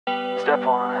Step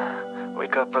 1,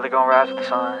 wake up early, gonna rise with the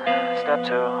sun. Step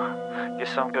 2, get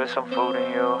some good, some food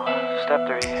in you. Step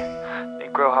 3,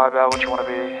 think real hard about what you wanna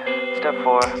be. Step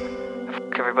 4,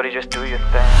 fuck everybody, just do your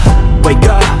thing. Wake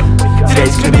up,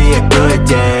 today's gonna be a good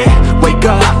day. Wake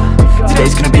up,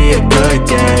 today's gonna be a good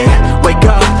day. Wake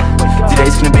up,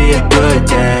 today's gonna be a good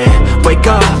day. Wake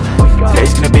up,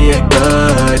 today's gonna be a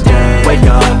good day. Wake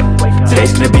up,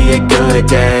 today's gonna be a good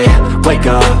day. Wake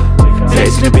up,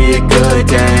 today's gonna be a good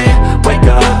day. Wake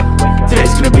up,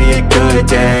 today's gonna be a good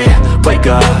day. Wake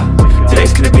up,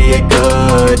 today's gonna be a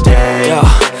good day. Yo,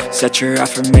 set your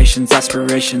affirmations,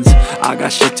 aspirations. I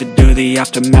got shit to do, the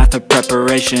aftermath of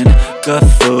preparation. Good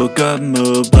food, good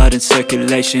mood, blood in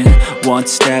circulation. One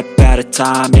step at a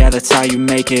time, yeah, that's how you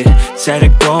make it. Set a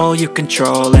goal you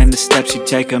control and the steps you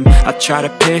take them. I try to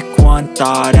pick one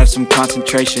thought, have some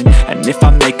concentration. And if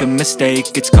I make a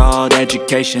mistake, it's called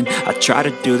education. I try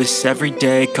to do this every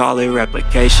day, call it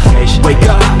replication. Wake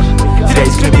up,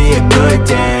 today's gonna be a good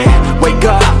day. Wake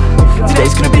up,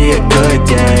 today's gonna be a good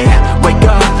day. Wake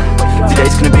up,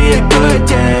 today's gonna be a good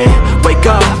day. Wake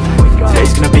up,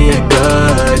 today's gonna be a good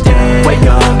day. Wake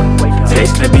up,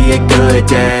 today's gonna be a good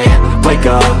day. Wake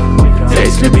up,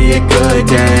 today's gonna be a good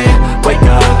day. Wake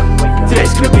up,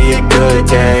 today's gonna be a good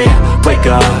day. Wake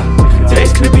up,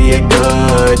 today's gonna be a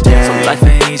good day. So life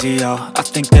ain't easy, yo, I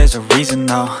think there's a reason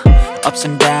though. Ups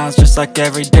and downs, just like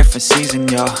every different season,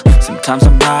 yo. Sometimes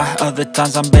I'm high, other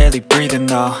times I'm barely breathing,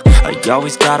 though. I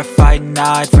always gotta fight and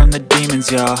hide from the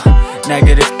demons, yo.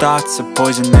 Negative thoughts are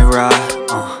poison, they rot.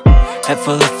 Head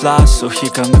full of flies, so here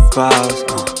come the clouds.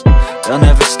 They'll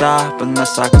never stop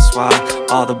unless I can swap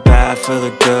all the bad for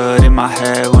the good in my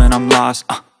head when I'm lost.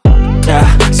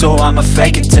 Yeah, so I'ma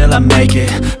fake it till I make it.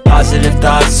 Positive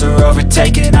thoughts are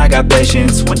overtaken, I got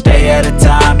patience. One day at a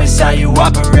time is how you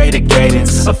operate a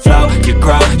cadence. A flow, you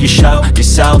grow, you show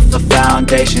yourself a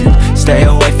foundation. Stay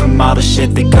away from all the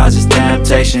shit that causes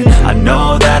temptation. I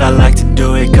know that I like to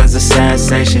do it cause it's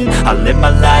sensation. I live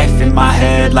my life in my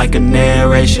head like a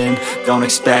narration. Don't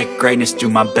expect greatness, do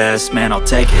my best, man, I'll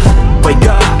take it. Wake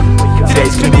up,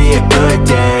 today's gonna be a good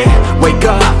day. Wake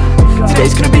up,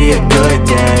 today's gonna be a good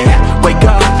day. Wake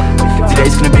up,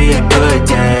 today's gonna be a good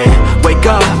day. Wake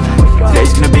up,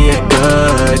 today's gonna be a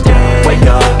good day. Wake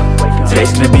up,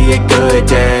 today's gonna be a good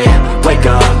day. Wake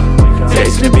up,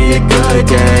 today's gonna be a good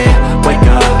day. Wake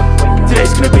up,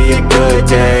 today's gonna be a good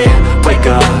day. Wake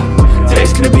up,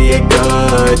 today's gonna be a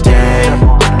good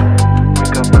day.